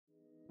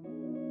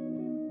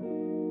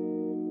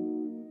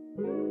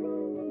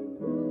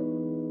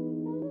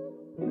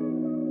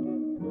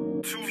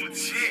too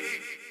legit.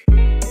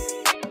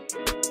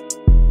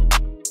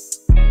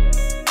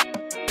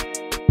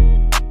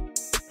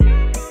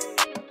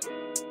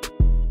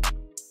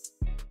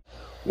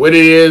 What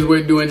it is,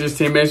 we're doing just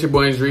 10 minutes. Your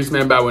boy Reese,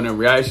 man, back with a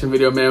reaction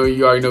video, man.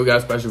 You already know we got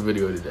a special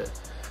video today.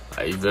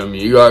 Like, you feel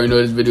me? You already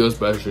know this video is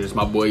special. It's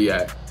my boy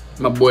Yak.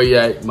 My boy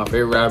Yak, my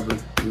favorite rapper.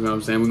 You know what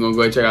I'm saying? We're gonna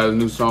go and check out his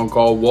new song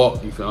called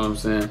Walk. You feel what I'm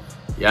saying?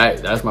 Yak,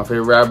 that's my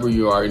favorite rapper.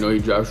 You already know he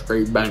drops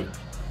straight bangers.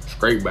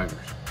 Straight bangers.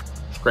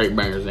 Straight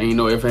bangers. Ain't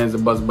no ifs, ands, or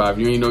buts about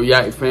it. If you ain't no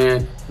Yak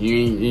fan,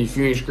 if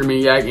you ain't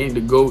screaming Yak ain't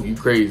the GOAT, you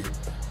crazy.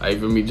 Like, you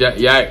feel me?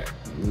 Yak,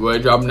 go ahead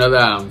and drop another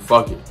album.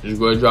 Fuck it. Just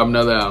go ahead and drop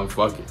another album.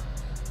 Fuck it.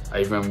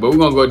 But we're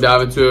gonna go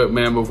dive into it,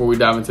 man. Before we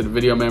dive into the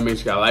video, man, make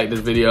sure y'all like this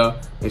video.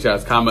 Make sure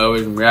y'all comment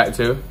always and react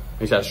to.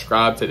 Make sure y'all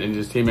subscribe to the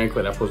NGS team, man.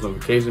 Click that post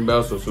notification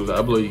bell so as soon as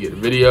I upload, you get the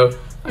video.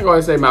 Like I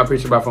always say, man, I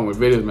appreciate my phone with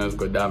videos, man. Let's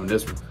go dive in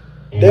this one.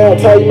 Damn,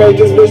 how you made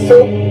this bitch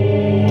too?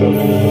 The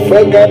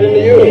fuck got into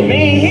you?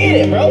 Man,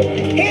 hit it, bro.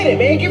 Hit it,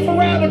 man. Get from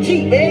around the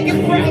Jeep, man. Get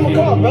from around the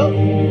car,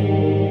 bro.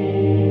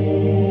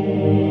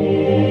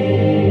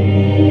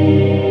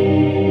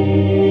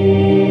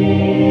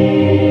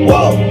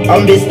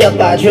 I'm bitched up,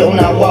 I drip when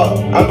I walk.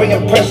 I'm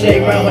bringing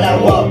pressure around when I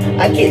walk.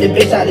 I kick the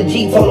bitch out the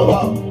Jeep, told her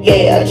walk.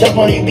 Yeah, I jump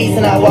on these beats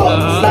and I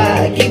walk.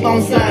 Slide, keep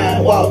on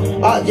sliding, walk.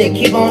 Object,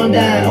 keep on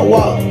down,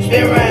 walk.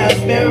 Spin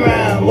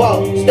around,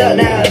 walk. Step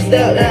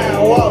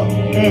down, walk.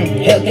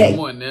 Hellcat.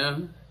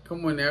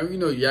 Come on now. You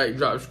know Yak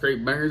drops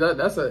straight bangers.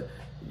 That's a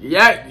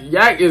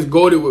Yak is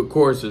goated with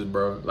choruses,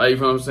 bro. Like, you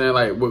know what I'm saying?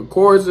 Like, with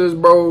choruses,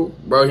 bro,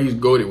 he's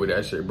goated with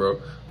that shit,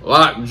 bro.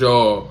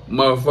 Lockjaw,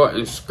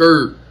 motherfucking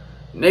skirt.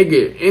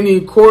 Nigga, any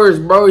chorus,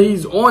 bro,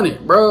 he's on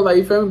it, bro. Like,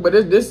 you feel me? But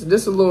this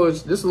sound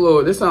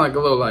like a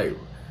little, like,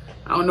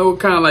 I don't know what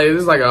kind of, like,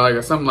 this like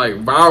something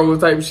like viral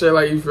type shit,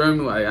 like, you feel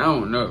me? Like, I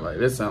don't know, like,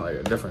 this sound like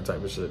a different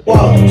type of shit.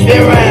 Walk,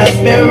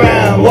 spin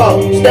around,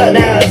 walk, step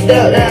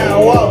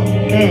down, walk.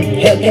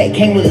 Hellcat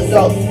came with the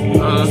sauce.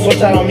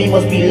 Switch out on me,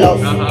 must be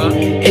lost.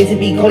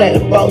 KTB Kodak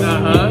the boss.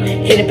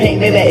 Get the paint,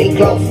 maybe it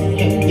gloss.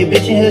 Your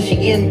bitch in here, she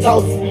getting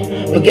toast.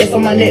 But guess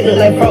on my neck look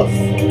like frost.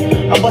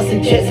 I'm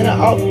busting checks in the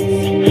office.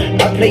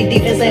 I play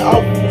defense and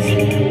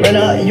offense. Run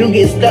up, you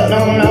get stuck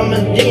on. I'm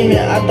a demon,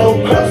 I throw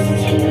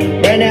crosses.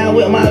 Ran out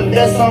with my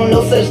vest on,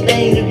 no such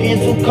thing as being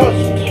too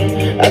cautious.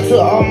 I took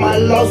all my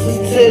losses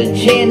to the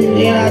chin and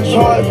then I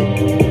charged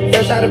it.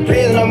 Fresh out of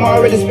prison, I'm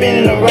already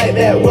spinning them right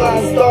back where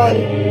I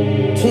started.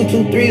 2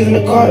 2 3s in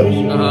the cars,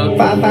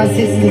 5 5 6s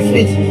and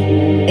switches.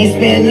 Ain't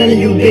spending none of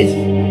you bitches.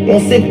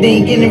 Won't sympathy,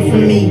 ain't getting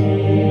from me.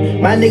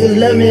 My niggas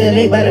love me, it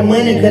ain't by the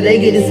money, cause they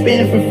get to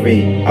spend it for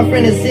free. I'm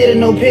from the city,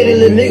 no pity,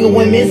 little nigga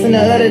went missing the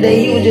other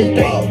day, he was just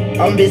 3.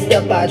 I'm bitched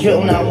up, I drip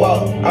when I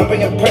walk. I'm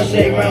bringing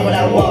pressure around when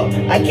I walk.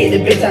 I kick the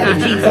bitch out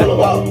the Jeep, told her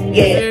walk.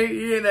 Yeah.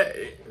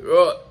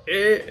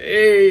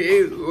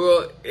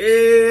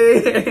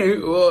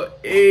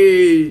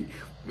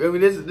 I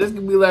mean, this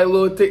could be like a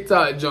little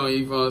TikTok joint,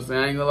 you feel what I'm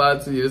saying? I ain't gonna lie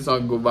to you, this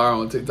song go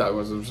viral on TikTok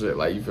or some shit,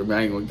 like, you feel me?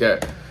 I ain't gonna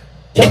get.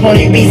 Jump on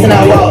these beats and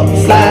I walk.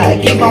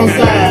 Slide, keep on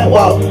sliding,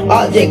 walk.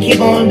 Object,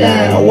 keep on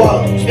down,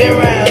 walk. Spin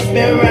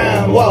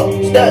around, walk.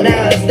 Step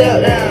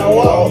down,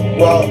 walk.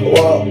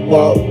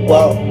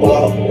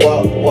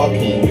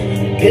 Walking.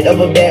 Picked up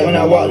a bag when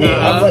I walked in.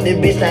 I fucked this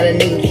bitch, not a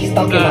nigga, keep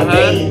stalking my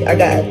page. I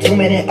got too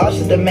many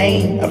options to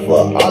main. I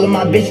fuck all of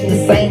my bitches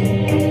the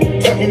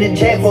same. Turned in the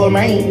jack for a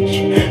range.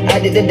 I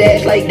did the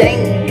dash like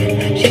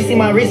dang. She see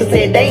my wrist and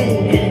said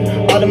dang.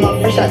 All of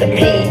my fresh out the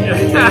pen.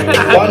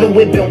 While the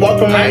whipping, walk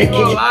around the kitchen. I ain't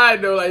gonna lie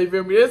though, like, you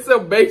feel me? It's a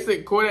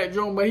basic Kodak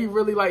joint, but he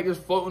really like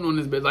just floating on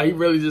this bitch. Like, he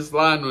really just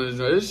sliding on this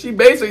joint. She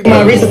basic though.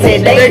 My wrist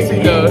said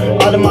basic though.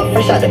 All of my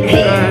fresh out the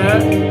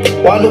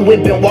pen. While the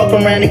whipping, walk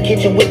around the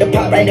kitchen with the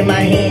pot right in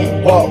my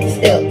hand. Walk,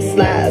 step,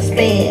 slide,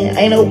 spin.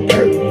 Ain't no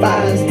perk,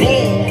 5s,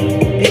 10.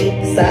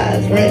 Big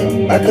size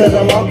rim. My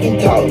cousin walking,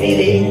 talk me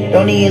there.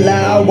 Don't even lie,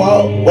 I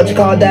walk. What you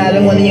call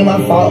dialing, wasn't even my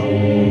fault.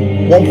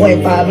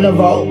 1.5 in the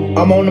vault.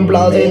 I'm on the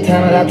blogs every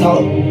time that I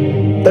talk.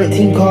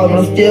 13 cars, but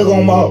I'm still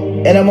gon' walk.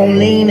 And I'm on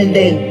lean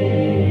today.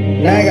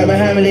 Now I got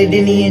behind me, they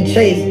didn't even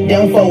chase. They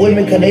don't fuck with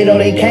me cause they know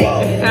they can't.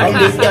 I'm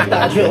just up,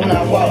 I drip when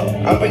I walk.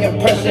 I'm bringing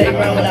pressure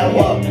around when I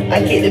walk.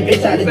 I kick the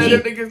bitch out of the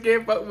Jeep. Them niggas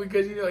can't fuck with me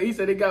because, you know, he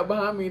said they got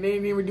behind me and they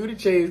didn't even do the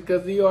chase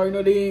because he already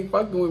know they ain't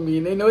fucking with me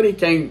and they know they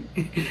can't.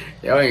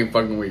 Y'all ain't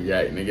fucking with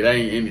Yak, nigga. That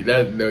ain't any,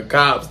 that's the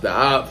cops, the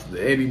ops,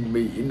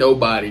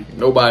 nobody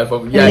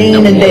fucking with Yak.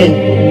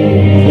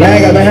 Now I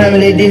got behind me,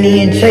 they didn't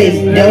even chase.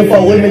 They don't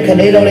fuck with me cause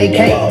they know they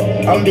can't.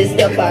 I'm bitched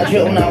up, I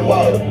drip when I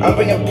walk. I'm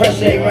bringing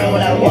pressure around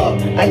when I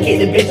walk. I kick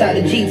the bitch out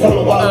the Jeep, told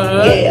her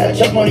walk. Yeah, I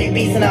jump on these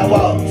beats and I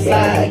walk.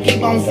 Slide,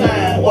 keep on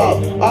sliding,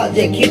 walk.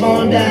 Object, keep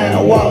on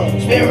down, walk.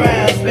 Spin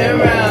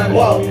around,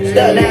 walk.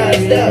 Step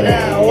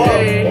down, walk.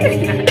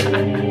 Hey,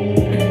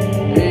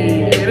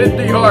 this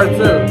be hard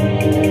too.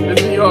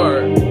 This be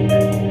hard.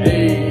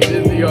 Hey,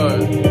 this be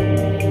hard.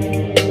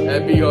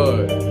 That be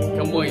hard.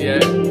 Come on, yeah.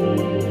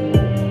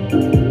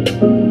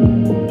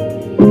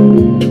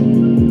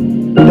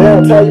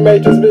 Damn, how you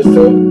made this bitch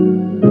too?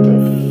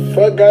 The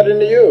fuck got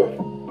into you?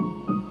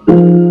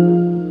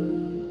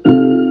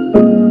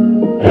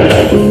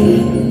 But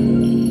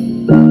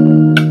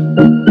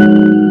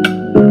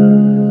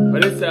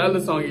it's the other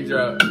song he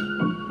dropped.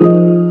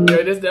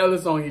 Yeah, this the other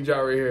song he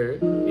dropped right here.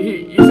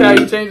 You see how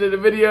he changed the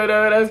video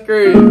though? That's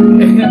crazy.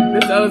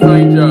 This the other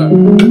song he dropped.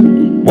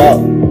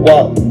 Walk,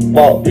 walk,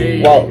 walk,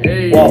 Hey, walk,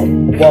 hey. walk,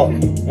 walk,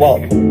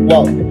 walk,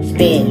 walk,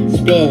 spin,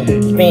 spin,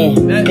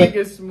 spin, That spin,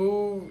 nigga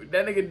smooth.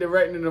 That nigga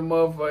directing the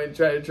motherfucking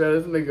track.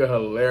 This nigga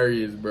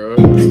hilarious, bro.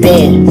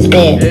 spin,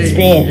 spin, Hey,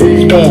 spin,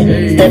 hey, spin,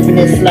 hey. stepping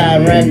and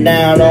slide, run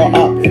down on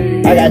up.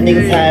 I got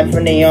niggas hiding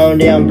from their own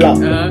damn block.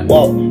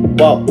 Walk,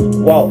 walk,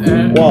 walk,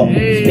 walk,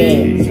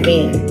 spin,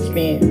 spin,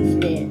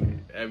 spin,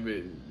 spin.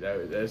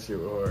 That shit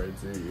was hard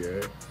too,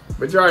 yeah.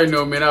 But you already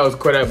know, man, that was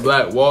Kodak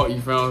Black Walk,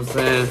 you feel what I'm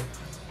saying?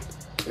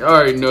 You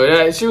already know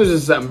that. She was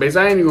just something based.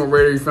 I ain't even gonna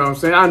rate her, you feel what I'm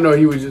saying? I know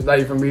he was just,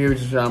 like, for me, he was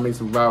just trying to make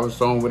some viral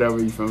song, whatever,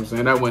 you feel what I'm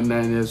saying? That wasn't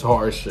nothing his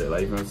hard shit,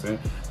 like, you feel what I'm saying?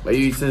 But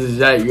since it's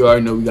that, you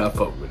already know we gotta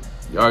fuck with it.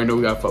 You already know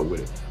we gotta fuck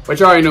with it. But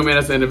you already know, man,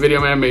 that's the end of the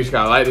video, man. Make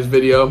sure you like this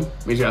video. Make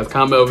sure you guys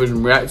comment over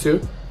and react to.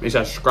 Make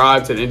sure you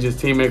subscribe to the NGS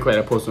team, man. Click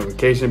that post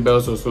notification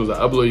bell so as soon as I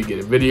upload, you get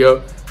a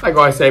video. Like I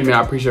always say, man,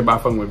 I appreciate by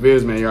fucking with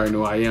videos, man. You already know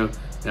who I am.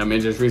 And I'm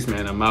NGS Reese,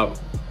 man. I'm out.